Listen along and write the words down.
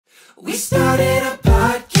We started a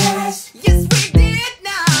podcast. Yes, we did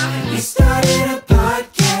now. We started a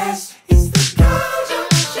podcast. It's the Kojo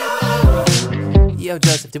Show. Yo,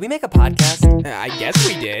 Joseph, did we make a podcast? I guess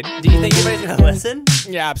we did. Do you think anybody's gonna listen?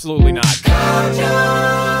 Yeah, absolutely not. Kojo.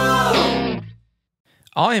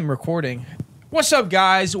 I am recording. What's up,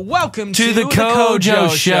 guys? Welcome To the Kojo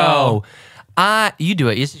Show. You do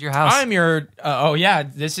it. This is your house. I'm your.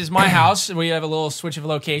 This is my house. We have a little switch of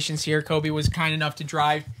locations here. Kobe was kind enough to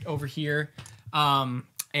drive over here. I'm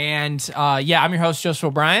your host, Joseph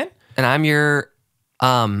O'Brien. And I'm your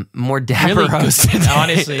more dapper Really host today.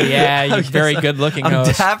 Honestly, yeah, you're very good-looking I'm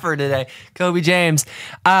host. dapper today. Kobe James.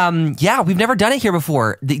 We've never done it here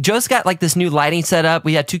before. Joe's got like this new lighting set up.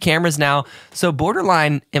 We have 2 cameras now. So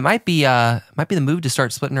borderline, it might be the move to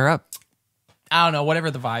start splitting her up. I don't know, whatever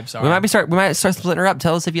the vibes are. We might start splitting her up.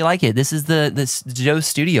 Tell us if you like it. This is this Joe's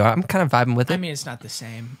studio. I'm kind of vibing with it. I mean, it's not the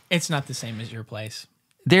same. It's not the same as your place.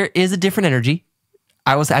 There is a different energy.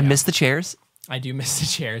 I miss the chairs. I do miss the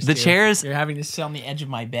chairs. The too. chairs- You're having to sit on the edge of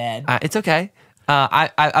my bed. It's okay.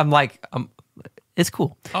 It's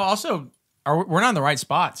cool. Oh, also, we're not in the right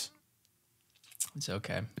spots. It's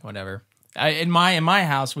okay. Whatever. In my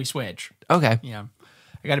house, we switch. Okay. Yeah.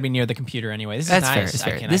 I got to be near the computer anyway. This is That's nice. fair. It's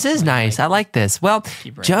fair. I This is nice. I like this. Well,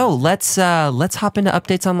 Keep Joe, let's hop into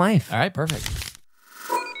updates on life. All right, perfect.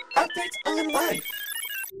 Updates on life.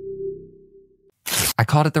 I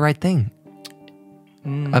called it the right thing.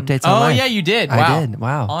 Updates on Oh, life. yeah, you did. Wow. I did.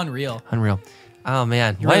 Wow. Unreal. Unreal. Oh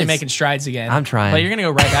man, You're really making strides again. I'm trying. But you're gonna go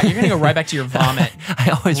right back. You're gonna go right back to your vomit. I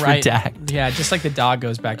always Right. redact. Yeah, just like the dog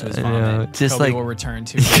goes back to his know, vomit. just Kobe like- will return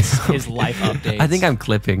to his life updates. I think I'm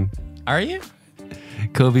clipping. Are you?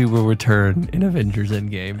 Kobe will return in Avengers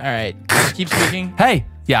Endgame. All right. Keep speaking. Hey,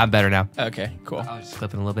 yeah, I'm better now. Okay. Cool. I was just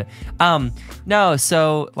clipping a little bit. No.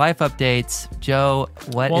 So life updates, Joe.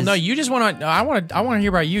 What? Well, is- no, you just went on. I want to hear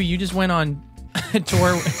about you. You just went on a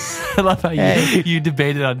tour. I love how you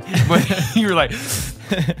debated on. You were like,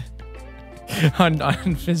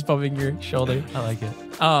 on fist bumping your shoulder. I like it.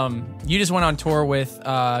 You just went on tour with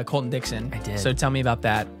Colton Dixon. I did. So tell me about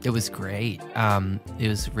that. It was great. It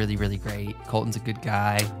was really, really great. Colton's a good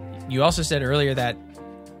guy. You also said earlier that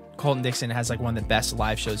Colton Dixon has like one of the best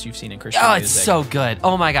live shows you've seen in Christian Oh, music. it's so good.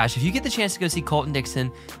 Oh my gosh. If you get the chance to go see Colton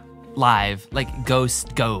Dixon live, like go.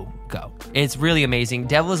 It's really amazing.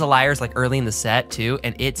 Devil is a Liar is like early in the set too,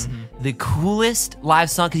 and it's the coolest live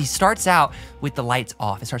song because he starts out with the lights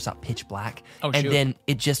off. It starts out pitch black, Oh, and shoot. then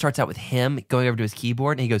it just starts out with him going over to his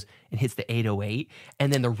keyboard, and he goes and hits the 808,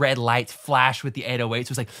 and then the red lights flash with the 808.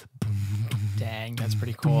 So it's like, Dang, that's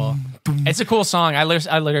pretty cool. It's a cool song. I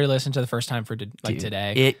literally listened to the first time for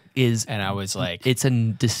today, it is, and I was like, it's a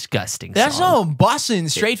disgusting "That's song. no bussin',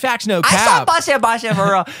 straight facts, no I saw cap." Basha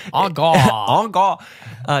for real. On God. On God.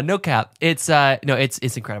 No cap. It's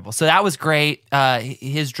it's incredible. So that was great.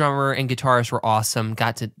 His drummer and guitarist were awesome.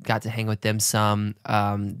 Got to hang with them some.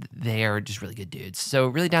 They are just really good dudes. So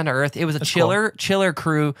really down to earth. It was a chiller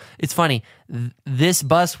crew. It's funny. This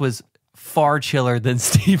bus was far chiller than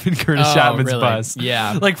Stephen Curtis Oh, Chapman's really? bus.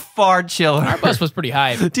 Yeah. Like far chiller. Our bus was pretty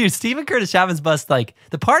hype. Dude, Stephen Curtis Chapman's bus, like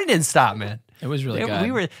the party didn't stop, man. It was really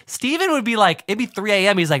good. Steven would be like, it'd be 3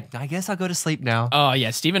 a.m. He's like, I guess I'll go to sleep now. Oh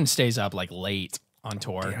yeah, Steven stays up like late on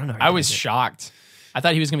tour. Dude, I don't know how I he was does it. shocked. I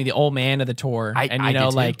thought he was gonna be the old man of the tour, I and did too.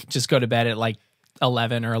 like just go to bed at like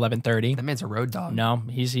 11 or 11:30. That man's a road dog. No,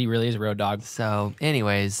 he really is a road dog. So,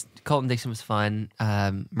 anyways, Colton Dixon was fun.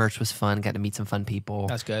 Merch was fun. Got to meet some fun people.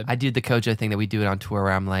 That's good. I do the Kojo thing that we do it on tour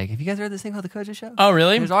where I'm like, have you guys heard this thing called the Kojo Show? Oh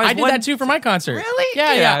really? There's always I did one- that too for my concert. Really?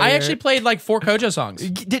 Yeah, Get yeah. outta I here. actually played like 4 Kojo songs.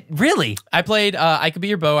 Really? I played I Could Be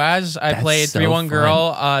Your Boaz. I That's played so 3-1 fun.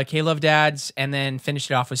 Girl, K-Love Dads, and then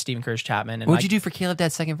finished it off with Stephen Curtis Chapman. And What'd you do for Caleb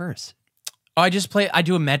Dad's second verse? Oh, I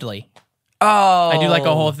do a medley. Oh. I do like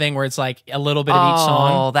a whole thing where it's like a little bit of each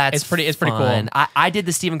song. Oh, that's it's pretty fun. cool. I did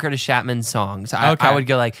the Stephen Curtis Chapman song. So I Okay. would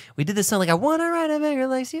go like, we did this song like, I want to ride a bigger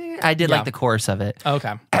like you. I did Yeah. like the chorus of it.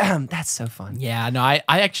 Okay. That's so fun. Yeah, no, I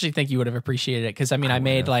actually think you would have appreciated it because I mean,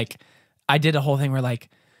 I did a whole thing where like,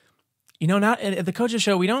 you know, not at the Kojo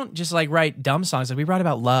Show, we don't just like write dumb songs. Like we write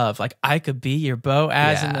about love. Like I could be your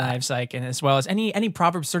Boaz, and then I was like, and as well as any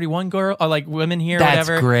Proverbs 31 girl or like women here, or That's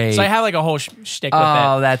whatever. great. So I have like a whole shtick with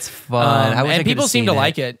Oh, it. that's fun. I wish I and could people have seem seen to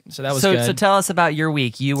like it, so that was so, good. So tell us about your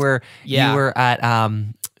week. You were at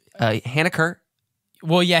Hannah Kerr.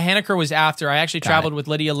 Well, yeah, Haneker was after. I actually traveled it. with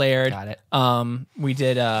Lydia Laird. Got it. We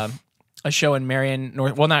did a show in Marion,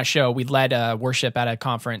 not a show. We led worship at a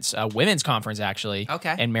conference, a women's conference actually.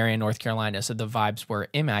 Okay. In Marion, North Carolina. So the vibes were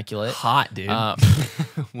immaculate. Hot, dude.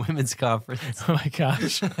 Women's conference. Oh my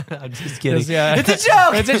gosh. I'm just kidding. It's a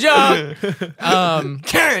joke. It's a joke.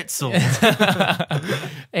 Carrot sold.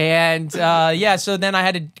 And so then I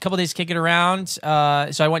had a couple days to kick it around.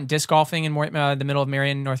 So I went disc golfing in the middle of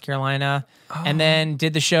Marion, North Carolina, and then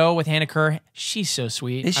did the show with Hannah Kerr. She's so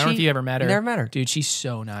sweet. Is I don't know she? if you ever met her. Never met her. Dude, she's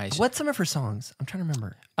so nice. What's some of her songs? I'm trying to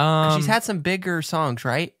remember. 'Cause she's had some bigger songs,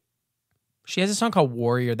 right? She has a song called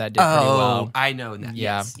Warrior that did pretty well. I know that.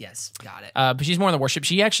 Yeah. Yes, got it. But she's more in the worship.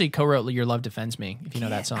 She actually co-wrote Your Love Defends Me, if you know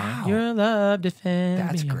that song. out. Your Love Defends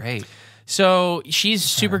That's Me. great. So she's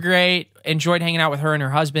super great. Enjoyed hanging out with her and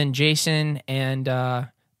her husband, Jason. And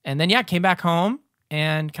then, came back home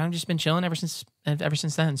and kind of just been chilling ever since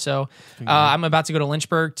then. So I'm about to go to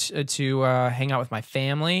Lynchburg to hang out with my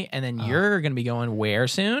family. And then you're going to be going where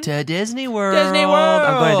soon? To Disney World. Disney I'm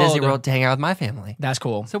going to Disney World. World to hang out with my family. That's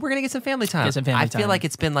cool. So we're going to get some family time. Get some family I feel time. like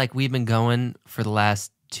it's been like we've been going for the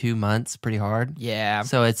last 2 months pretty hard. Yeah.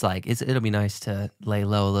 So it's like it'll be nice to lay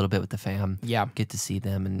low a little bit with the fam. Yeah. Get to see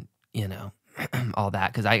them and, all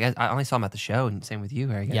that. Because I only saw them at the show, and same with you,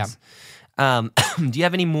 I guess. Yeah. Do you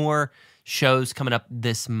have any more shows coming up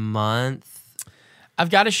this month? I've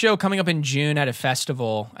got a show coming up in June at a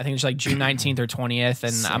festival. I think it's like June 19th or 20th.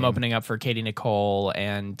 And I'm opening up for Katie Nicole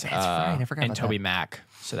and right. I forgot and about Toby that. Mac.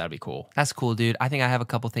 So that'll be cool. That's cool, dude. I think I have a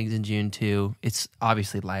couple things in June too. It's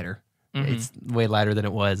obviously lighter. It's way lighter than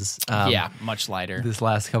it was. Much lighter. This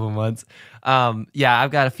last couple months.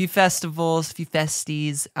 I've got a few festivals, a few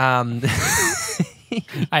festies. I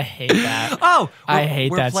hate that. I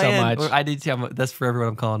hate that so much. I did too. That's for everyone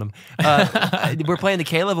I'm calling them. We're playing the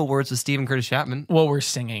Caleb Awards with Stephen Curtis Chapman. Well, we're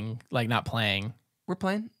singing, like not playing. We're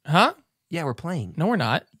playing? Huh? Yeah, we're playing. No, we're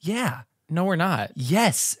not. Yeah. No, we're not.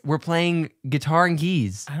 Yes, we're playing guitar and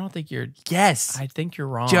keys. I don't think you're. Yes. I think you're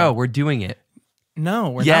wrong. Joe, we're doing it. No,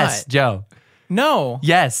 we're Yes, not. Joe. No.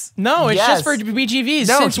 Yes. No, it's Yes. just for BGVs.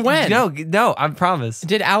 Since when? No, I promise.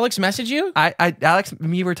 Did Alex message you? Alex,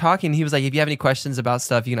 me were talking. He was like, if you have any questions about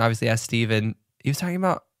stuff, you can obviously ask Steve. And he was talking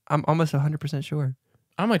about, I'm almost 100% sure.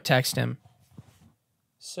 I'm going to text him.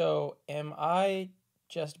 So, am I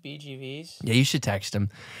just BGVs? Yeah, you should text him.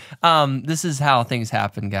 This is how things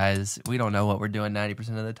happen, guys. We don't know what we're doing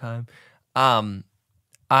 90% of the time.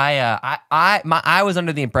 I was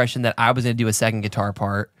under the impression that I was going to do a second guitar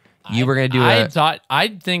part. You were going to do I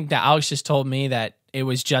think that Alex just told me that it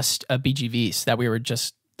was just a BGVs, that we were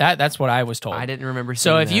just, that's what I was told. I didn't remember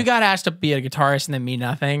So seeing if that. you got asked to be a guitarist and then me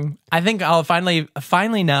nothing, I think I'll finally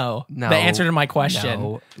know No. the answer to my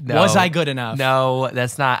question. No. Was I good enough? No,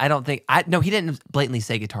 that's not. I don't think. No, he didn't blatantly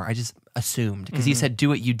say guitar. I just assumed because he said do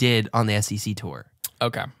what you did on the SEC tour.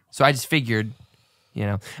 Okay. So I just figured,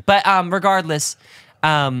 But regardless,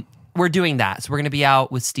 we're doing that. So we're going to be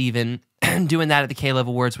out with Steven doing that at the Caleb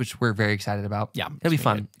Awards, which we're very excited about. Yeah, it'll be it's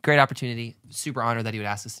fun. gonna Great opportunity. Super honored that he would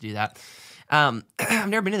ask us to do that. I've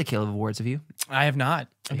never been to the Caleb Awards. Have you? I have not.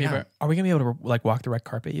 Yeah. Are we going to be able to like walk the red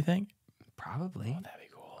carpet, you think? Probably. That'd be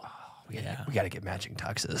cool. We gotta get matching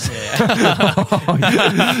tuxes.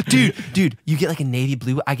 dude, you get like a navy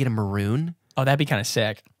blue. I get a maroon. Oh, that'd be kind of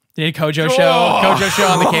sick. Did Kojo show on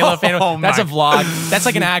the Caleb fan. That's a vlog. That's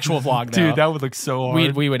like an actual vlog, though. would look so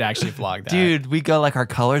hard. We would actually vlog that. Dude, we go like our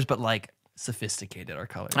colors, but like sophisticated our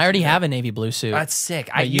colors. I already have a navy blue suit. That's sick.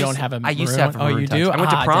 But you don't have a I used to have a maroon? Oh, maroon you tux. do? I went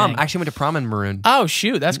to Ah, prom. dang. Actually went to prom in maroon. Oh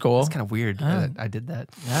shoot, that's cool. It's kind of weird that I did that.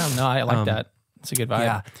 I don't know. I like that. It's a good vibe.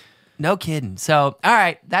 Yeah. No kidding. So, all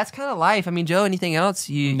right, that's kind of life. I mean, Joe, anything else?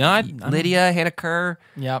 Lydia, Hannah Kerr.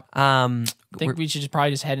 Yep. I I think we should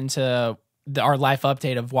probably just head into our life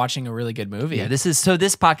update of watching a really good movie. Yeah, this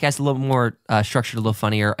podcast is a little more structured, a little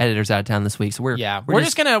funnier. Editor's out of town this week, so we're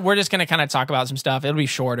just gonna kind of talk about some stuff. It'll be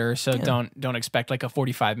shorter, so don't expect like a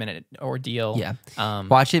 45-minute ordeal. Yeah,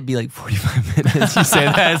 watch it be like 45 minutes. You say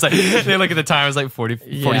that it's like they look at the time. It's like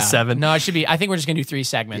 47. No, it should be. I think we're just gonna do 3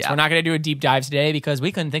 segments. Yeah. We're not gonna do a deep dive today because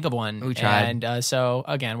we couldn't think of one. We tried, and so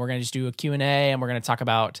again, we're gonna just do a Q&A, and we're gonna talk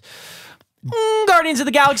about Guardians of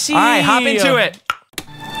the Galaxy. All right, hop into it.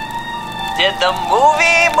 Did the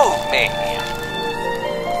movie move me?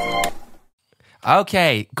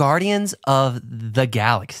 Okay, Guardians of the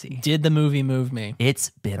Galaxy. Did the movie move me? It's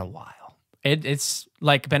been a while. It's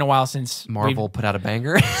like been a while since Marvel put out a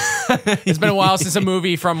banger. It's been a while since a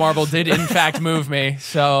movie from Marvel did in fact move me.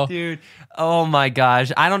 So, dude, oh my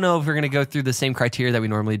gosh, I don't know if we're gonna go through the same criteria that we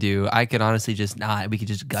normally do. I could honestly just not. We could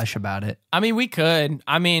just gush about it. I mean, we could.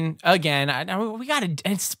 I mean, again, we got to.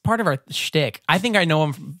 It's part of our shtick. I think I know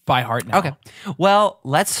him by heart now. Okay, well,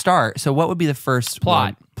 let's start. So, what would be the first Plot?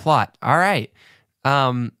 one? Plot. All right.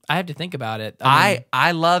 I have to think about it. I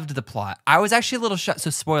I loved the plot. I was actually a little shocked. So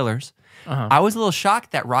spoilers. Uh-huh. I was a little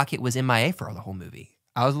shocked that Rocket was MIA for the whole movie.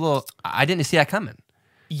 I didn't see that coming.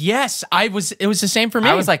 yes, it was the same for me.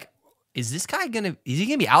 I was like, is he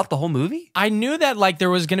gonna be out the whole movie? I knew that like there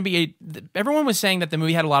was going to be everyone was saying that the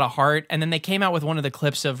movie had a lot of heart, and then they came out with one of the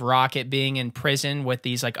clips of Rocket being in prison with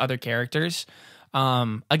these like other characters.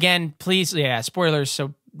 Again, please, spoilers.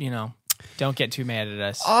 So don't get too mad at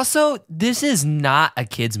us. Also, this is not a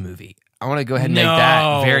kids movie. I want to go ahead and make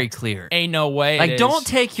that very clear. Ain't no way. Like, don't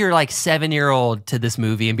take your like 7-year-old to this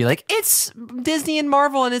movie and be like, it's Disney and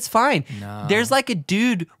Marvel and it's fine. No. There's like a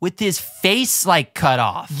dude with his face like cut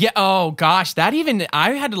off. Yeah. Oh gosh, that even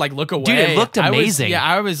I had to like look away. Dude, it looked amazing.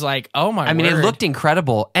 I was like, oh my. I mean, word. it looked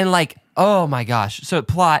incredible. And like, oh my gosh. So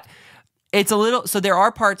plot, it's a little, so there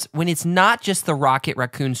are parts when it's not just the Rocket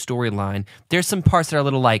Raccoon storyline. There's some parts that are a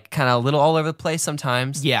little like, kind of a little all over the place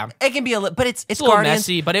sometimes. Yeah. It can be a little, but it's a little Guardians.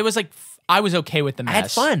 messy, but it was like, I was okay with the mess. I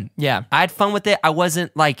had fun. Yeah. I had fun with it. I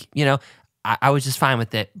wasn't like, I was just fine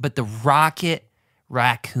with it. But the Rocket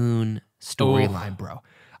Raccoon storyline, bro.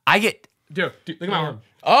 Dude, look at my arm.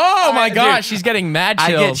 Oh my gosh, she's getting mad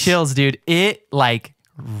chills. I get chills, dude. It like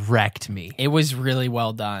wrecked me. It was really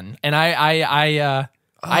well done. And I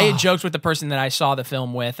had joked with the person that I saw the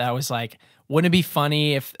film with. I was like, wouldn't it be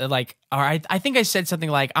funny if like, all right, I think I said something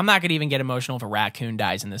like, I'm not going to even get emotional if a raccoon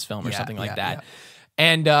dies in this film or something like that.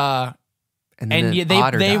 Yeah. And then they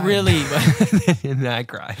Otter died. really and I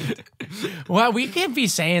cried. well, we can't be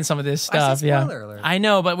saying some of this stuff. Spoiler alert. I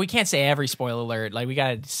know, but we can't say every spoiler alert. Like we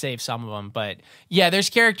got to save some of them. But yeah,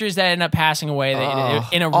 there's characters that end up passing away in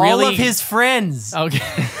a really all of his friends.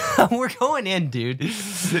 Okay, We're going in, dude.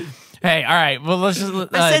 hey, all right. Well, let's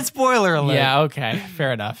just. I said spoiler alert. Yeah. Okay.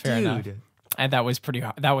 Fair enough. Fair enough. And that was pretty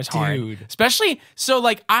hard. That was hard. Dude. Especially so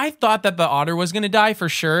like I thought that the otter was gonna die for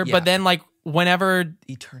sure, Yeah. but then like whenever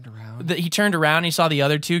He turned around. he turned around, and he saw the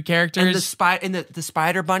other two characters. And the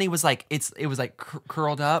spider bunny was like it was like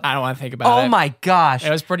curled up. I don't want to think about it. Oh my gosh.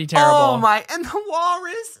 It was pretty terrible. Oh my, and the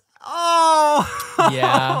walrus. Oh.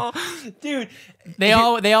 Yeah. Dude. They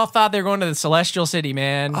all thought they were going to the Celestial City,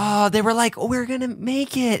 man. Oh, they were like, we're gonna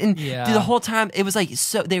make it, and Yeah. dude, the whole time it was like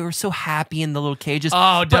they were so happy in the little cages.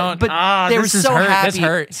 Oh, don't. But they were this is so hurt. happy. This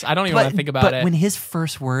hurts. I don't even want to think about but it. when his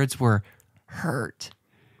first words were hurt,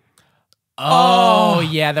 oh,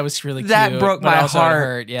 yeah, that was really cute. that broke but my also it heart.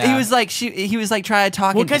 hurt, yeah. He was like trying to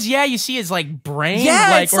talk. well, and- because you see his like brain, Yeah,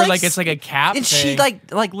 like it's or like- like it's like a cap, and thing. she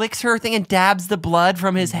like licks her thing and dabs the blood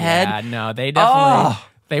from his head. Yeah, no, they definitely. Oh.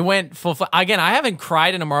 They went full. Again, I haven't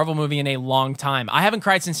cried in a Marvel movie in a long time. I haven't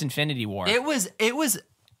cried since Infinity War. It was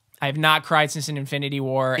I have not cried since an Infinity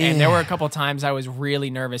War, and there were a couple times I was really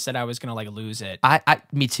nervous that I was gonna like lose it.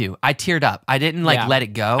 me too. I teared up. I didn't Yeah. let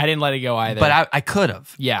it go. I didn't let it go either. But I could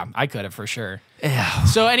have. yeah, I could have for sure. Yeah.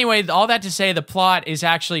 So anyway, all that to say, the plot is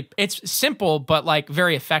actually it's simple but like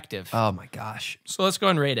very effective. Oh my gosh. So let's go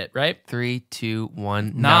and rate it. Right? 3, 2,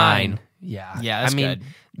 1, 9. 9. Yeah. Yeah, that's good.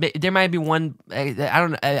 There might be one. I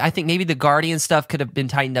don't know. I think maybe the Guardian stuff could have been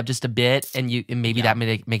tightened up just a bit, and maybe that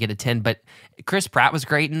may make it a 10. But Chris Pratt was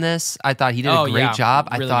great in this. I thought he did a great job.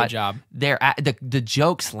 Really I thought good job. The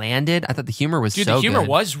jokes landed. I thought the humor was Dude, so the humor good.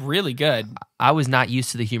 was really good. I was not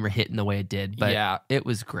used to the humor hitting the way it did, but Yeah. it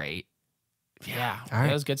was great. Yeah, All right.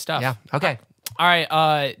 that was good stuff. Yeah. Okay. All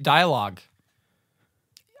right. Dialogue.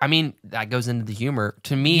 I mean, that goes into the humor.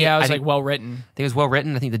 To me, Yeah, it was I like think, well written. it was well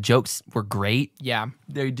written. I think the jokes were great. Yeah.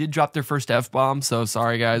 They did drop their first F-bomb, so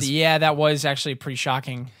sorry, guys. Yeah, that was actually pretty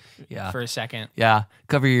shocking Yeah. for a second. Yeah,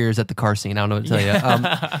 cover your ears at the car scene. I don't know what to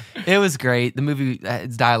tell you. It was great. The movie,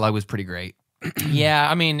 its dialogue was pretty great. Yeah,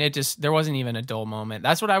 I mean, there wasn't even a dull moment.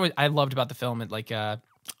 That's what I loved about the film. It like I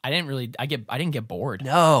didn't get bored.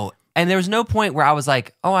 No, and there was no point where I was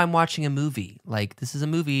like, "Oh, I'm watching a movie. Like this is a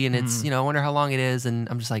movie, and it's I wonder how long it is." And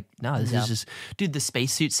I'm just like, "No, this is just, dude." The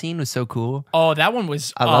spacesuit scene was so cool. Oh, that one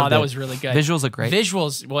was. loved that it. was really good. Visuals look great.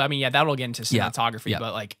 Visuals. Well, I mean, yeah, that'll get into Yeah. cinematography, Yeah.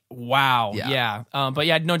 but like, wow, Yeah. yeah. But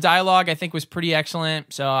yeah, no dialogue. I think was pretty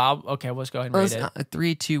excellent. So let's go ahead and rate it.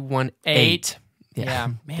 3, 2, 1, 8. 8. Yeah,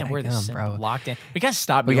 man, we're Damn, bro. locked in. We gotta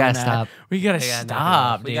stop. We doing gotta that. stop. We gotta We gotta knock it stop,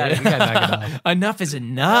 off. dude. We gotta knock it off. Enough is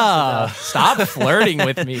enough. Stop flirting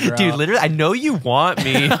with me, bro. Dude, literally, I know you want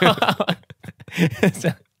me.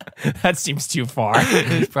 That seems too far.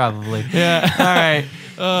 Probably. Yeah. All right.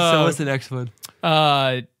 So what's the next one?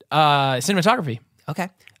 Cinematography. Okay.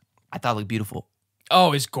 I thought it looked beautiful.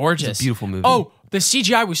 Oh, it's gorgeous. It's a beautiful movie. Oh, the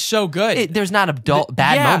CGI was so good. There's not a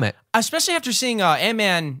bad Yeah, moment. especially after seeing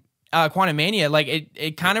Ant-Man Quantumania, like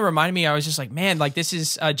it kind of reminded me. I was just like, man, like this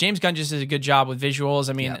is James Gunn just does a good job with visuals.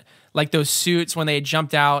 I mean, like those suits when they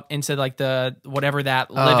jumped out into like the whatever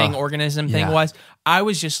that living organism thing was. I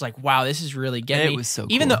was just like, wow, this is really getting me. It was so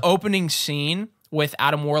Even cool. the opening scene with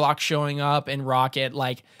Adam Warlock showing up and Rocket,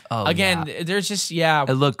 like there's just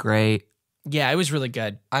It looked great. it was really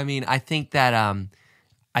good. I mean, I think that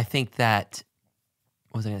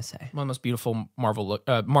what was I gonna say? One of the most beautiful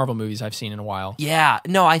Marvel movies I've seen in a while. Yeah,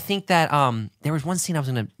 no, I think that there was one scene I was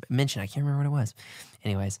gonna mention. I can't remember what it was.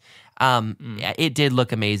 Anyways, yeah, it did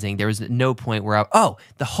look amazing. There was no point where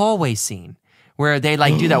the hallway scene where they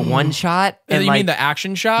like do that one shot. And You like, mean the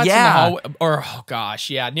action shots? Yeah. In the hallway? Or oh gosh,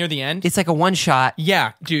 yeah, near the end. it's like a one shot.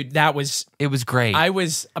 Yeah, dude, that was. It was great. I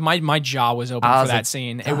was my jaw was open I for was that like,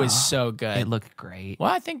 scene. It was so good. it looked great.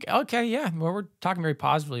 Well, I think okay, yeah. Well, we're talking very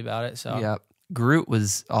positively about it. So Yep. Groot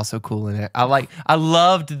was also cool in it. I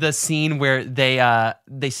loved the scene where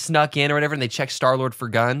they snuck in or whatever and they checked Star-Lord for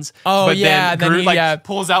guns. Oh, but yeah, then then Groot he,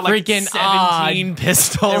 pulls out like freaking 17 it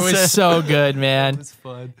pistols. was so good, man. It was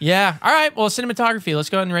fun. Yeah. All right. Well, cinematography. Let's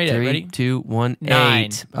go ahead and rate it. 3, Ready? 2, 1, 9.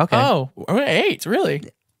 8. Okay. Oh, 8. Really?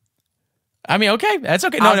 I mean, okay. That's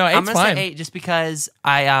okay. No, I'm 8's gonna fine. say 8 just because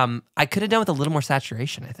I could have done with a little more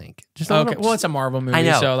saturation. I think just a Okay. little. Well, it's a Marvel movie, I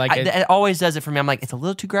know. so like it always does it for me. I'm like, it's a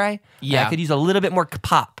little too gray. Yeah. I could use a little bit more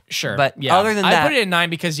pop. sure. But yeah. other than that, I put it in 9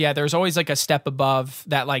 because there's always like a step above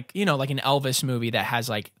that, like like an Elvis movie that has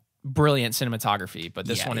like brilliant cinematography, but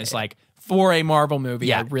this one is like for a Marvel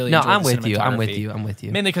movie. I really enjoyed I'm the with you. I'm with cinematography. you. I'm with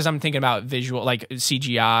you. Mainly because I'm thinking about visual, like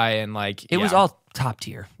CGI and like It was all top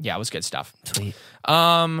tier. it was good stuff. Sweet.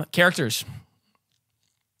 Characters.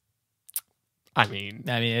 I mean,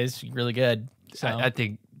 It's really good. So I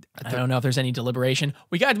think. I don't know if there's any deliberation.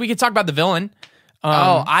 We could talk about the villain.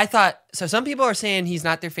 I thought so. Some people are saying he's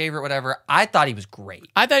not their favorite, whatever. I thought he was great.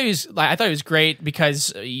 I thought he was great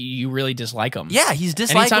because you really dislike him. Yeah, he's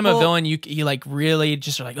dislikable. Anytime a villain, you like really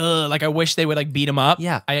just are like, ugh, like I wish they would like beat him up.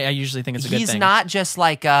 Yeah. I usually think it's a good thing. He's not just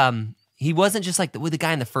like he wasn't just like with the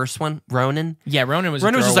guy in the first one, Ronan. Yeah, Ronan was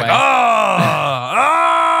Ronan was just like, oh.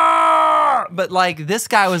 but like this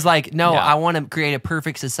guy was like, no, Yeah. I want to create a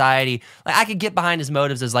perfect society. Like I could get behind his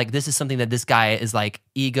motives as like this is something that this guy is like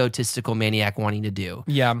egotistical maniac wanting to do.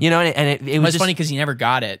 Yeah. you know, and it was It's just funny because he never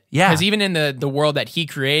got it. Yeah. Because even in the world that he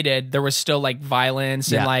created, there was still like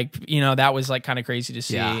violence Yeah. and like that was like kind of crazy to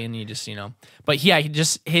see. Yeah. And you just but yeah, he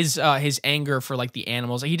just his anger for like the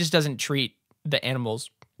animals. He just doesn't treat the animals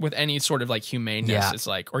with any sort of like humaneness. Yeah. It's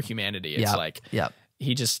like or humanity. It's Yeah. like Yeah.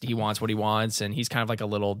 he wants what he wants, and he's kind of like a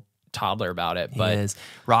little toddler about it. He But is.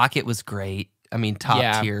 Rocket was great. I mean, top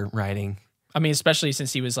Yeah. tier writing. I mean, especially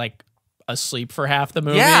since he was like asleep for half the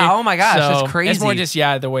movie. Yeah, oh my gosh, that's So, crazy. It's more just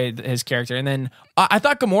the way his character. And then I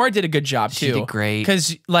thought Gamora did a good job too. She did great.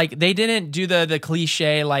 Because like they didn't do the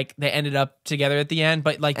cliche like they ended up together at the end,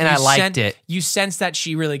 but like And I liked it. You sense that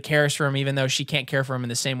she really cares for him, even though she can't care for him in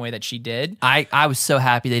the same way that she did. I was so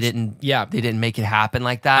happy they didn't make it happen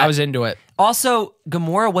like that. I was into it. Also,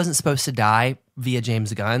 Gamora wasn't supposed to die via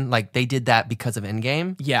James Gunn. Like they did that because of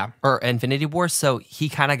Endgame. Yeah. Or Infinity War. So he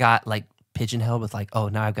kind of got like pigeonholed with like, oh,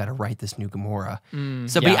 now I've got to write this new Gamora.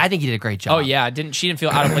 But yeah. I think he did a great job. Oh yeah, she didn't feel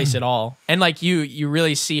out of place at all. And like you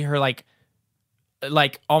really see her like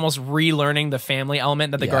almost relearning the family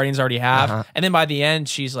element that the Yeah. Guardians already have. Uh-huh. And then by the end,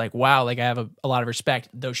 she's like, wow, like I have a lot of respect,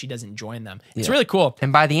 though she doesn't join them. It's Yeah. really cool.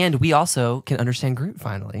 And by the end, we also can understand Groot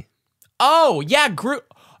finally. Oh yeah, Groot.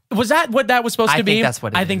 Was that what that was supposed to be? think that's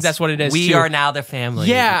what it is. I think that's what it is. We too. are now the family.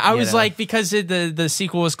 Yeah, I you was know? like, because the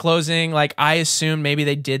sequel was closing, like I assumed maybe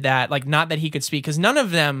they did that, like not that he could speak, because none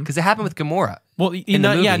of them. Because it happened with Gamora. Well, in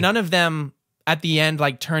the movie. none of them at the end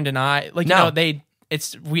like turned an eye. Like No.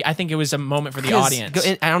 I think it was a moment for the 'Cause audience.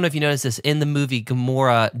 I don't know if you noticed this. In the movie,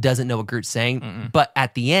 Gamora doesn't know what Groot's saying, but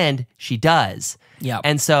at the end, she does. Yeah.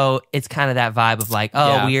 And so it's kind of that vibe of like, oh,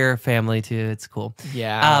 Yeah. we're family too. It's cool.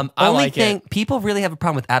 Yeah, I Only like thing, it. people really have a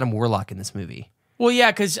problem with Adam Warlock in this movie. Well,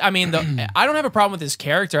 yeah, because I mean, I don't have a problem with his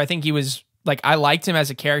character. I think he was like, I liked him as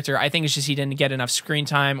a character. I think it's just he didn't get enough screen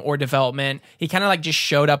time or development. He kind of like just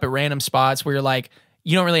showed up at random spots where you're like,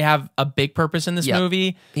 you don't really have a big purpose in this Yep.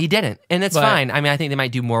 movie. He didn't. And it's But- fine. I mean, I think they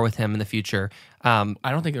might do more with him in the future. I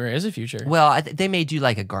don't think there is a future. Well, they may do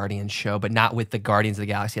like a Guardians show, but not with the Guardians of the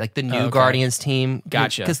Galaxy, like the new Okay. Guardians team.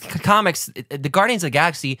 Gotcha. Because comics, the Guardians of the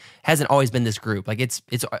Galaxy hasn't always been this group. Like it's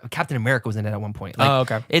Captain America was in it at one point. Like, Oh,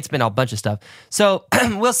 okay. It's been a bunch of stuff. So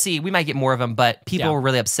we'll see. We might get more of them, but people Yeah. were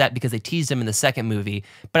really upset because they teased him in the second movie.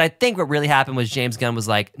 But I think what really happened was James Gunn was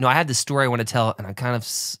like, no, I have this story I want to tell, and I kind of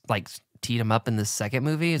like teed him up in the second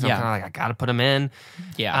movie. So Yeah. I'm kind of like, I got to put him in.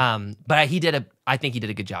 Yeah. But I think he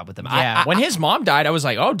did a good job with him. Yeah, when his mom died, I was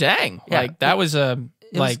like, "Oh dang!" Yeah. Like that was a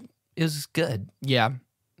was- like it was good. Yeah,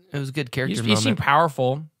 It was a good character he moment. seemed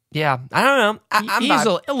powerful. Yeah, I don't know. I'm He's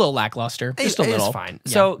not- a little lackluster, just a little. It's fine.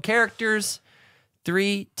 Yeah. So characters,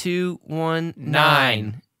 3, 2, 1,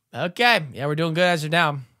 9. Okay, yeah, we're doing good as of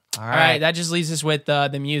now. All right, that just leaves us with the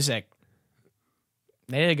music.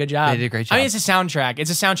 They did a good job. They did a great I mean, job. it's a soundtrack.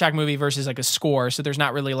 It's a soundtrack movie versus like a score, so there's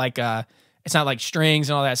not really like it's not like strings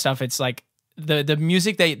and all that stuff. It's like the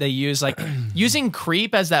music they use, like using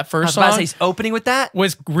 "Creep" as that I first was about song to say opening with that.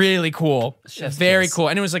 was really cool. Chef's Very kiss. cool,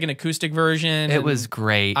 and it was like an acoustic version. It and was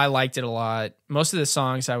great. I liked it a lot. Most of the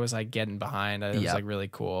songs I was like getting behind. It was Yep. like really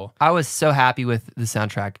cool. I was so happy with the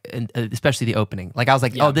soundtrack, and especially the opening. Like I was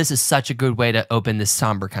like, Yeah. oh, this is such a good way to open this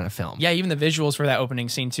somber kind of film. Yeah, even the visuals for that opening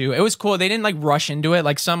scene too. It was cool. They didn't like rush into it.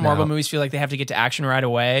 Like some Marvel movies feel like they have to get to action right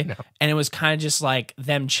away. And it was kind of just like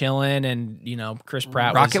them chilling, and Chris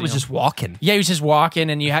Pratt Rocket was you know- just walking. Yeah, he was just walking,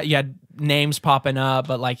 and you had names popping up,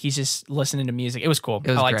 but like he's just listening to music. It was cool. It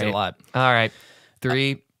was I liked great. it a lot. All right,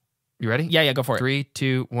 3. You ready? Yeah, go for it. 3,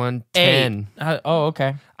 2, 1, 8. 10. Oh,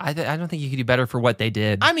 okay. I don't think you could do better for what they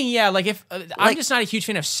did. I mean, yeah, like if I'm just not a huge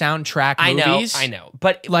fan of soundtrack movies. I know,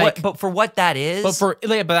 but Like- but for what that is,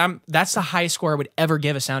 That's the highest score I would ever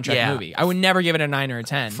give a soundtrack Yeah. movie. I would never give it a 9 or a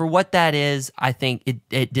 10. for what that is, I think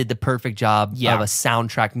it did the perfect job Yeah. of a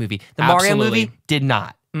soundtrack movie. The Mario Absolutely. movie did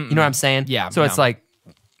not. You know what I'm saying? Yeah, So it's no. like,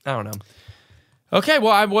 I don't know. Okay,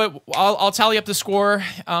 well, I'll tally up the score,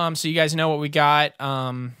 so you guys know what we got.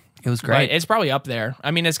 It was But great. it's probably up there.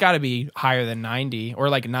 I mean, it's got to be higher than 90 or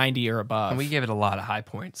like 90 or above. And we gave it a lot of high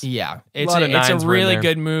points. Yeah, it's lot of it's a nines were in really there.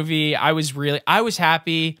 good movie. I was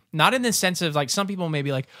happy, not in the sense of like some people may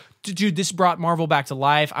be like, dude, this brought Marvel back to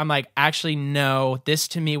life. I'm like, actually, no. This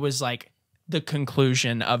to me was like the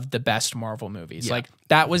conclusion of the best Marvel movies. Yeah. Like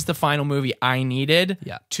that was the final movie I needed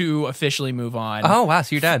Yeah. to officially move on. Oh wow,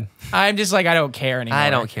 so you're done. I'm just like, I don't care anymore. I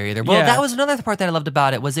don't care either. Well, Yeah. that was another part that I loved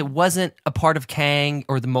about it was it wasn't a part of Kang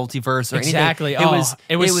or the multiverse or Exactly. anything.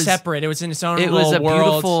 It was separate. It was in its own It little was a world.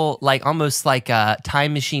 beautiful, like almost like a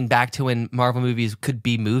time machine back to when Marvel movies could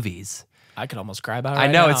be movies. I could almost cry about it. I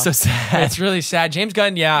right know now. it's so sad. It's really sad. James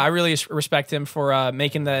Gunn, yeah, I really respect him for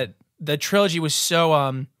making the trilogy was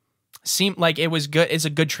so seemed like it was good. It's a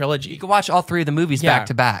good trilogy. You can watch all 3 of the movies back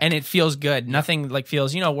to back, and it feels good. Nothing like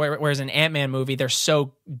feels whereas an Ant-Man movie they're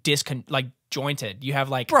so jointed. You have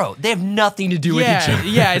like bro, they have nothing to do with each other.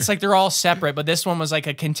 yeah, it's like they're all separate, but this one was like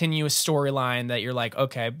a continuous storyline that you're like,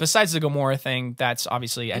 okay. Besides the Gamora thing, that's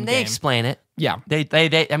obviously And they Endgame. explain it. Yeah,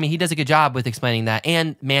 They. I mean, he does a good job with explaining that,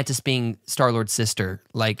 and Mantis being Star Lord's sister.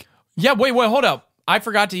 Like yeah. Wait, hold up. I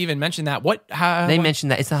forgot to even mention that. they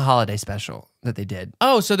mentioned that it's a holiday special that they did.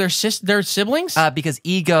 Oh, so they're siblings? Because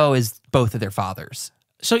Ego is both of their fathers.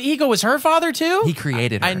 So Ego was her father too? He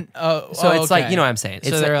created her. So it's like, you know what I'm saying. So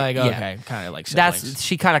It's they're like- like, yeah. okay, kind of like siblings. That's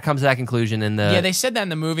she kind of comes to that conclusion in the Yeah, they said that in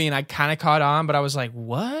the movie, and I kind of caught on, but I was like,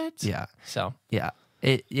 what? yeah. So Yeah.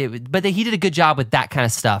 But he did a good job with that kind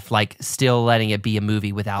of stuff, like still letting it be a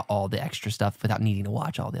movie without all the extra stuff, without needing to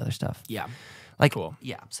watch all the other stuff. yeah. Like, Cool.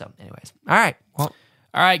 Yeah. So, anyways, all right. Well,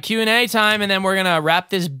 All right, Q&A time, and then we're gonna wrap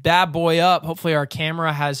this bad boy up. Hopefully, our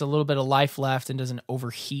camera has a little bit of life left and doesn't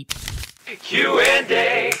overheat.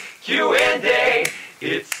 Q&A, Q&A,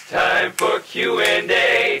 it's time for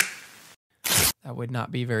Q&A. That would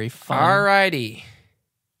not be very fun. all righty.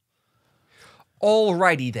 All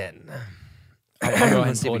righty then. I'll go ahead and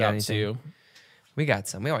Let's see if pull we it got up anything. too. We got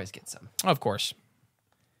some. We always get some. Of course.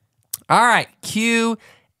 All right. Q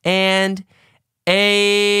and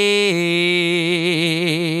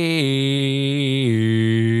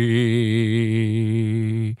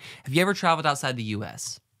A. Have you ever traveled outside the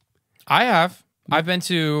U.S.? I have. I've been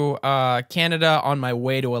to Canada on my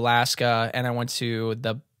way to Alaska, and I went to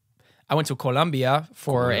Colombia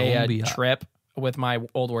for a Colombia. trip with my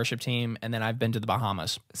old worship team, and then I've been to the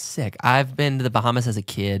Bahamas. Sick. I've been to the Bahamas as a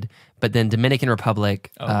kid, but then Dominican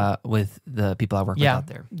Republic with the people I work with out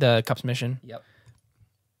there. the Cups mission. Yep.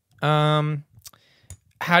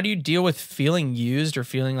 How do you deal with feeling used or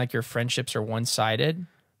feeling like your friendships are one-sided?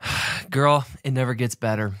 Girl, it never gets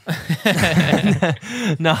better.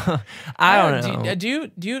 No, I don't know. Do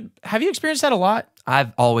you have you experienced that a lot?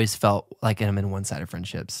 I've always felt like I'm in one-sided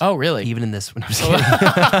friendships. Oh, really? Even in this one. I'm just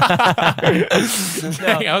kidding.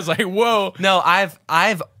 Dang, I was like, whoa. No, I've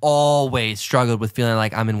always struggled with feeling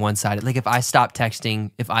like I'm in one-sided. Like if I stopped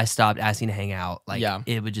texting, if I stopped asking to hang out, like Yeah.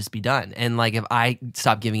 it would just be done. And like if I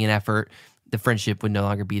stopped giving an effort, the friendship would no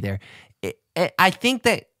longer be there. I think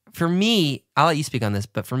that for me, I'll let you speak on this,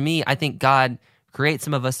 but for me, I think God creates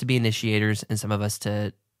some of us to be initiators and some of us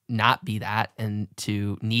to not be that and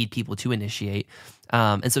to need people to initiate.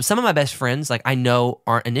 And so some of my best friends, like I know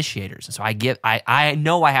aren't initiators. And so I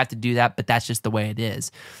know I have to do that, but that's just the way it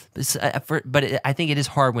is. I think it is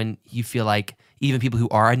hard when you feel like even people who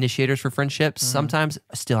are initiators for friendships sometimes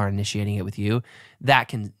still aren't initiating it with you. That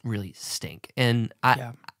can really stink. And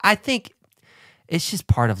I think it's just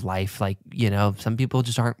part of life. Like, some people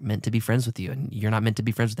just aren't meant to be friends with you, and you're not meant to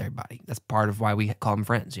be friends with everybody. That's part of why we call them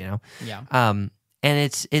friends, Yeah.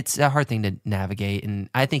 And it's a hard thing to navigate, and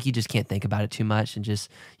I think you just can't think about it too much, and just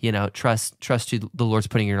trust to the Lord's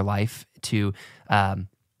putting in your life to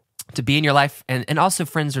be in your life, and also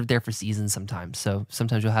friends are there for seasons sometimes. So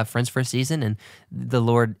sometimes you'll have friends for a season, and the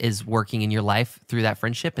Lord is working in your life through that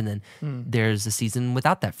friendship, and then there's a season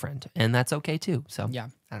without that friend, and that's okay too. So Yeah.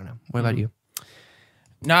 I don't know. What about you?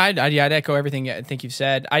 No, I'd echo everything I think you've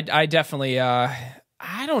said. I definitely,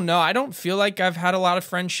 I don't know. I don't feel like I've had a lot of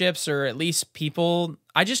friendships, or at least people.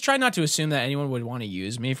 I just try not to assume that anyone would want to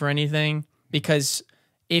use me for anything, because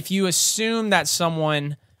if you assume that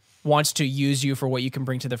someone wants to use you for what you can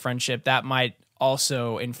bring to the friendship, that might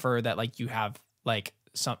also infer that like you have like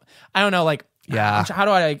some, I don't know, like, Yeah. how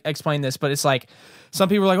do I explain this? But it's like some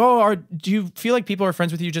people are like, oh, do you feel like people are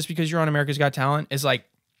friends with you just because you're on America's Got Talent? It's like,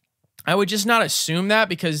 I would just not assume that,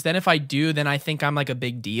 because then if I do, then I think I'm like a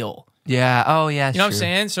big deal. Yeah. Oh, yeah. You know what I'm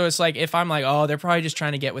saying? So it's like, if I'm like, oh, they're probably just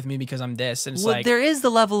trying to get with me because I'm this. And it's Well, like, there is the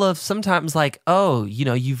level of sometimes like, oh,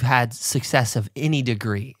 you've had success of any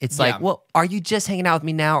degree. It's Yeah. like, well, are you just hanging out with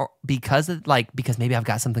me now because maybe I've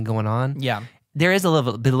got something going on? yeah. There is a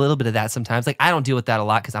little bit of that sometimes. Like, I don't deal with that a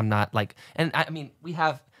lot because I'm not like, and I mean, we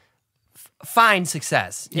have fine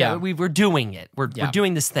success. Yeah. We're doing it. We're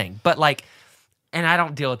doing this thing. But like, and I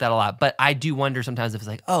don't deal with that a lot. But I do wonder sometimes if it's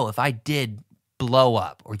like, oh, if I did blow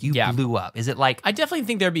up or you blew up, is it like, I definitely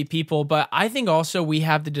think there'd be people, but I think also we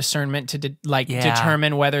have the discernment to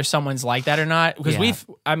determine whether someone's like that or not. Because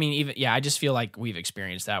I just feel like we've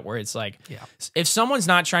experienced that, where it's like, if someone's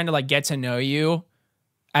not trying to like get to know you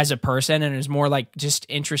as a person and is more like just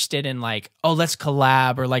interested in like, oh, let's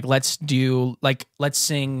collab, or like let's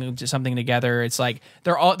sing something together. It's like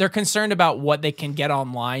they're concerned about what they can get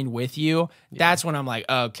online with you. That's when I'm like,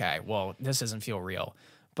 okay, well, this doesn't feel real.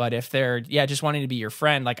 But if they're just wanting to be your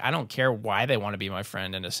friend, like I don't care why they want to be my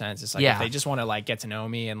friend in a sense. It's like if they just want to like get to know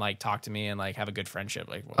me and like talk to me and like have a good friendship,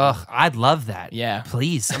 like I'd love that. Yeah.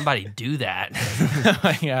 Please, somebody do that. oh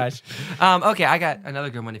my gosh. Okay, I got another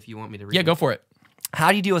good one if you want me to read Yeah, it. go for it.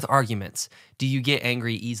 How do you deal with arguments? Do you get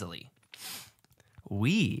angry easily?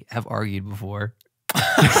 We have argued before.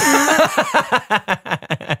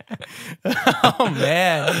 Oh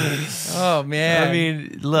man. I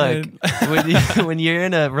mean, look, when you're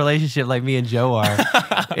in a relationship like me and Joe are,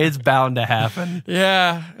 it's bound to happen.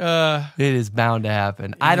 Yeah. It is bound to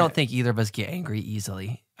happen. I don't think either of us get angry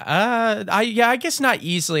easily. I guess not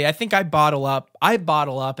easily. I think I bottle up,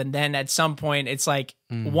 and then at some point it's like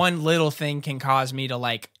one little thing can cause me to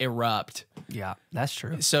like erupt. Yeah, that's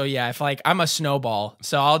true. So yeah, if like I'm a snowball,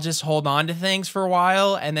 so I'll just hold on to things for a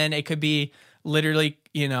while, and then it could be literally,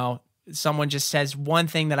 someone just says one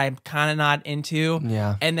thing that I'm kind of not into.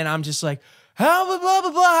 Yeah. And then I'm just like, how blah, blah,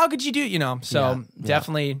 blah, blah, how could you do, so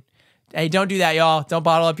definitely, hey, don't do that, y'all. Don't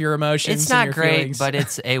bottle up your emotions. It's not and your great, feelings. but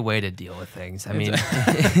it's a way to deal with things. I mean,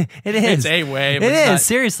 it is. It's a way. But It it's is, not,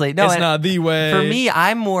 seriously. No, it's not the way. For me,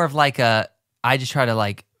 I'm more of like I just try to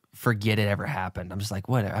like forget it ever happened. I'm just like,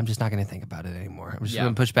 whatever. I'm just not going to think about it anymore. I'm just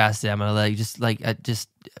going to push past it. I'm going to let you just like,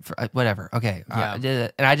 whatever. Okay.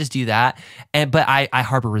 And I just do that. But I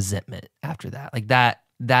harbor resentment after that. Like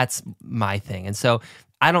that's my thing. And so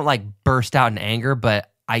I don't like burst out in anger,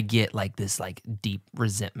 but I get like this like deep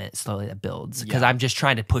resentment slowly that builds because I'm just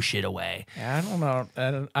trying to push it away. Yeah, I don't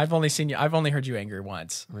know. I've only heard you angry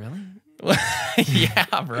once. Really? Yeah,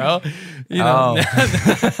 bro.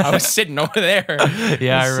 I was sitting over there.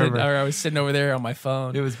 Yeah, I remember. I was sitting over there on my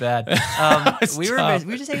phone. It was bad. We were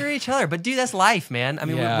just angry at each other, but dude, that's life, man. I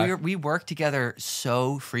mean, we work together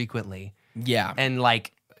so frequently, Yeah, and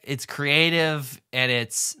like it's creative, and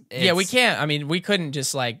it's we can't. I mean, we couldn't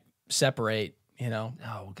just like separate.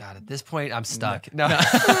 Oh God! At this point, I'm stuck. No,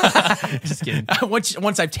 just kidding.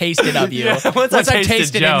 once I've tasted of you, once I've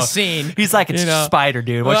tasted Joe, and seen, he's like a spider,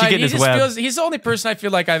 dude. Once you get in his web, he's the only person I feel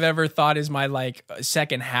like I've ever thought is my like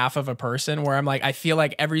second half of a person. Where I'm like, I feel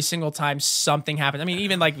like every single time something happens. I mean,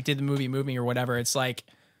 even like we did the movie Move Me or whatever. It's like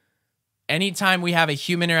anytime we have a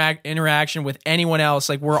human interaction with anyone else,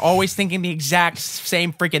 like we're always thinking the exact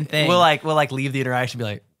same freaking thing. We'll like leave the interaction, and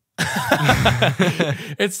be like.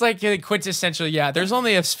 It's like a quintessential. Yeah, there's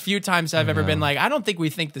only a few times I've ever been like, I don't think we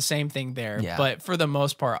think the same thing there. Yeah. But for the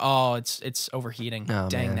most part, it's overheating. Oh,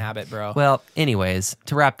 Dang man. nabbit, bro. Well, anyways,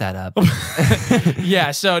 to wrap that up,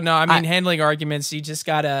 Yeah. So no, I mean, handling arguments, you just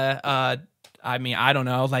gotta. I mean, I don't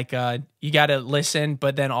know. Like, you gotta listen,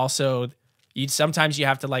 but then also, sometimes you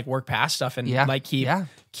have to like work past stuff and Yeah. like Yeah.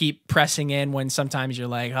 keep pressing in when sometimes you're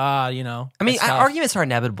like, you know. I mean, it's tough. arguments are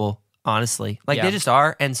inevitable, honestly. Like Yeah. they just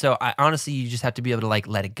are. And so honestly, you just have to be able to like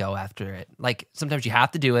let it go after it. Like sometimes you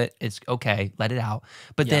have to do it. It's okay, let it out.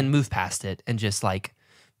 But then move past it and just like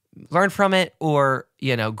learn from it or,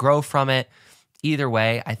 grow from it. Either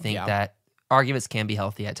way, I think that arguments can be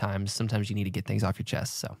healthy at times. Sometimes you need to get things off your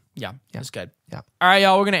chest. So Yeah, that's good. Yeah. All right,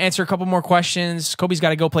 y'all. We're gonna answer a couple more questions. Kobe's got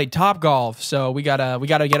to go play Top Golf, so we gotta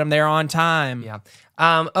get him there on time. yeah.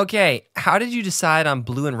 Okay. How did you decide on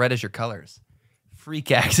blue and red as your colors?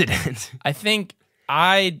 Freak accident. I think You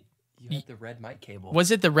had the red mic cable.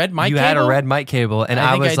 was it the red mic. You cable? had a red mic cable, and I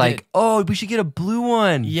I think was I like, did. "Oh, we should get a blue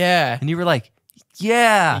one." Yeah, And you were like,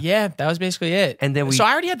 "Yeah." yeah. That was basically it. And then so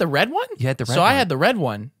I already had the red one. You had the red So I one. had the red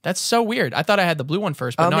one. That's so weird. I thought I had the blue one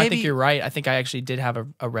first, but Oh, no, I maybe- think you're right. I think I actually did have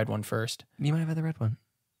a red one first. You might have had the red one.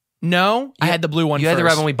 No, I had the blue one. You first. had the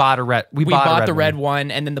red one. We bought a red. We bought bought the red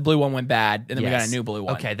one, and then the blue one went bad, and then we got Yes. a new blue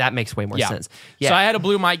one. Okay, that makes way more Yeah. sense. So I had a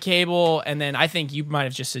blue mic cable, and then I think you might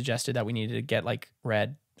have just suggested that we needed to get like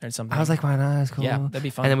red or something. I was like, "Why not? That's cool." Yeah, that'd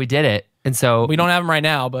be fun. And then we did it, and so we don't have them right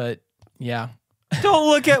now, but yeah. don't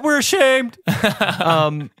look at. We're ashamed.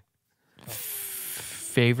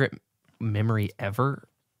 Favorite memory ever,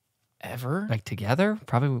 Ever? like together?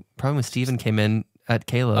 Probably when Steven came in at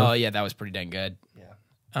Caleb. Oh yeah, that was pretty dang good.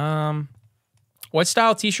 Yeah. What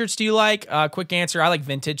style t-shirts do you like? Quick answer: I like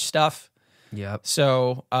vintage stuff. Yep.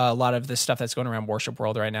 So a lot of the stuff that's going around Worship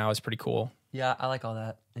World right now is pretty cool. Yeah, I like all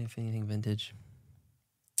that. If anything, vintage.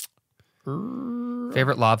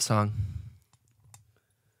 Favorite love song?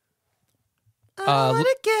 I wanna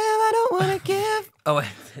give, I don't wanna give. Oh,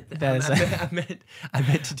 That is- I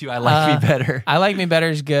meant to do I Like Me Better. I Like Me Better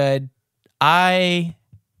is good.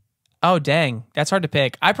 Oh dang, that's hard to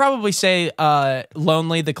pick. I probably say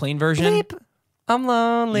Lonely, the clean version. Bleep. I'm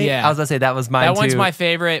lonely. Yeah. I was gonna say that was mine That too. one's my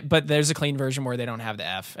favorite, but there's a clean version where they don't have the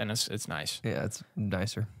F, and it's nice. Yeah, it's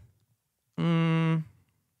nicer.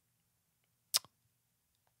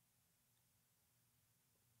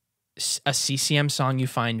 A CCM song you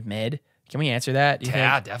find mid. Can we answer that? do you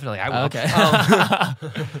Yeah, think? definitely. I will. Okay.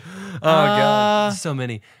 Oh god, so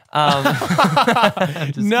many. I'm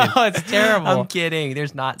just No, kidding. it's terrible. I'm kidding.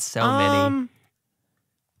 There's not so many.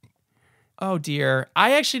 Oh dear.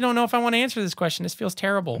 I actually don't know if I want to answer this question. This feels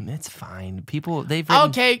terrible. It's fine. People, they've written,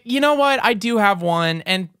 Okay, you know what? I do have one,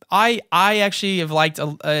 and I actually have liked a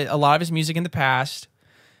lot of his music in the past.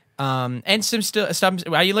 And some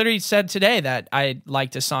I literally said today that I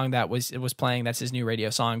liked a song that was playing. That's his new radio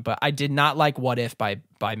song, but I did not like "What If" by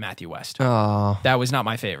Matthew West. Oh, That was not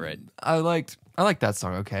my favorite. I like that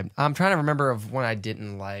song. Okay, I'm trying to remember of one I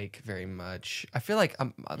didn't like very much. I feel like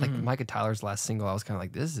Micah Tyler's last single. I was kind of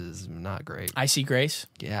like, this is not great. I See Grace.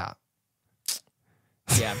 Yeah,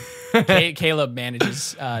 Yeah, Caleb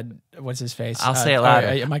manages. What's his face? I'll say it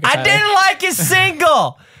louder. Micah I Tyler. didn't like his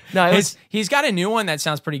single. No, it was. He's got a new one that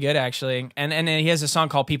sounds pretty good actually, and then he has a song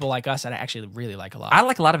called "People Like Us" that I actually really like a lot. I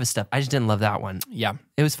like a lot of his stuff. I just didn't love that one. Yeah.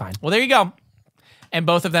 It was fine. Well, there you go. And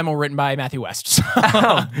both of them were written by Matthew West. So.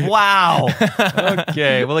 Wow.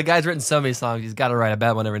 Okay. Well, the guy's written so many songs. He's got to write a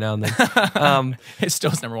bad one every now and then. It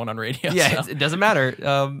still is number one on radio. Yeah, so. it doesn't matter.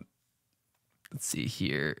 Let's see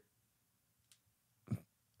here.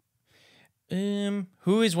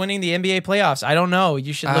 Who is winning the NBA playoffs? I don't know.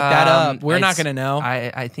 You should look that up. We're not going to know.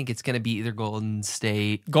 I think it's going to be either Golden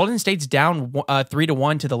State. Golden State's down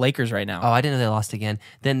 3-1 to the Lakers right now. Oh, I didn't know they lost again.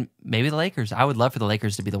 Then maybe the Lakers. I would love for the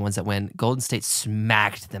Lakers to be the ones that win. Golden State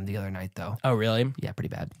smacked them the other night, though. Oh, really? Yeah, pretty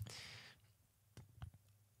bad.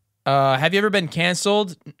 Have you ever been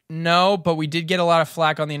canceled? No, but we did get a lot of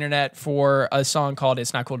flack on the internet for a song called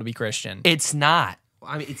 "It's Not Cool to Be Christian." It's not.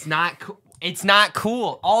 I mean, it's not cool. It's not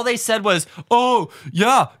cool. All they said was, "Oh,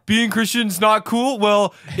 yeah, being Christian's not cool."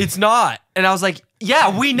 Well, it's not. And I was like,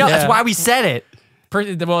 "Yeah, we know. Yeah. That's why we said it."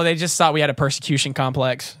 Well, they just thought we had a persecution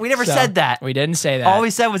complex. We never said that. We didn't say that. All we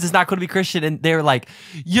said was it's not cool to be Christian, and they were like,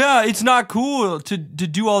 "Yeah, it's not cool to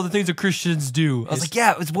do all the things that Christians do." I was like,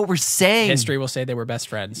 "Yeah, it's what we're saying." History will say they were best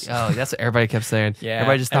friends. Oh, that's what everybody kept saying. Yeah,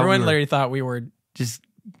 everybody just thought everyone we were literally thought we were just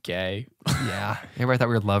gay. yeah. Everybody thought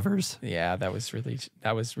we were lovers. Yeah, that was really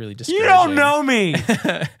discouraging. You don't know me.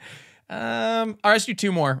 All right, let's do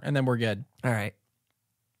two more, and then we're good. All right.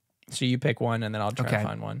 So you pick one, and then I'll try to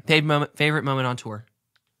find one. Favorite moment on tour.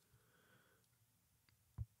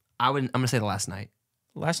 I'm gonna say the last night.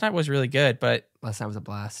 Last night was really good, but Last night was a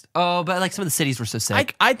blast. Oh, but like some of the cities were so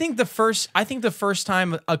sick. I think the first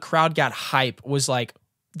time a crowd got hype was like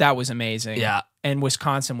that was amazing. Yeah. And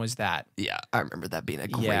Wisconsin was that. Yeah, I remember that being a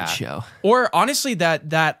great Yeah. show. Or honestly,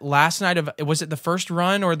 that last night of was it the first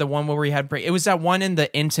run or the one where we had break? It was that one in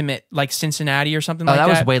the intimate like Cincinnati or something Oh, like that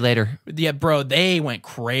that. was way later. Yeah, bro, they went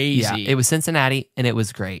crazy. Yeah, it was Cincinnati, and it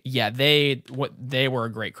was great. Yeah, they were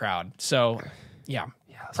a great crowd. So yeah.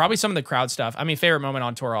 Probably some of the crowd stuff. I mean, favorite moment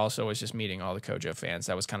on tour also was just meeting all the Kojo fans.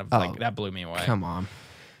 That was kind of like that blew me away. Come on.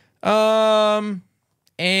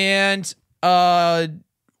 And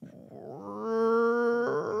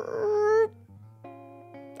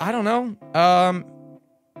I don't know.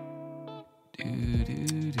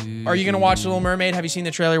 Are you gonna watch The Little Mermaid? Have you seen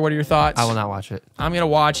the trailer? What are your thoughts? I will not watch it. I'm gonna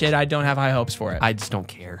watch it. I don't have high hopes for it. I just don't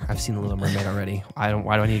care. I've seen The Little Mermaid already. Why do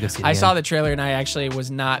I need to go see it I again? saw the trailer and I actually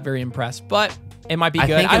was not very impressed, but it might be good.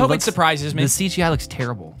 think I it hope it looks- surprises me. The CGI looks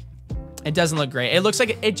terrible. It doesn't look great.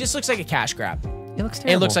 It just looks like a cash grab. It looks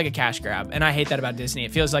terrible. It looks like a cash grab, and I hate that about Disney.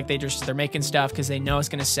 It feels like they're making stuff because they know it's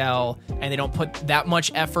gonna sell, and they don't put that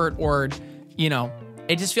much effort or,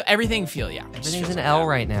 it just everything's an L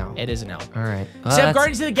right now. It is an L. All right. Except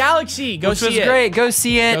Guardians of the Galaxy. Go see it. Great. Go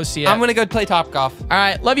see it. Go see it. I'm gonna go play Topgolf. All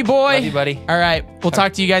right, love you, boy. Love you, buddy. All right, we'll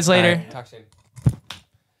talk to you guys later. Talk soon.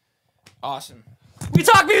 Awesome. We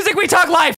talk music. We talk life.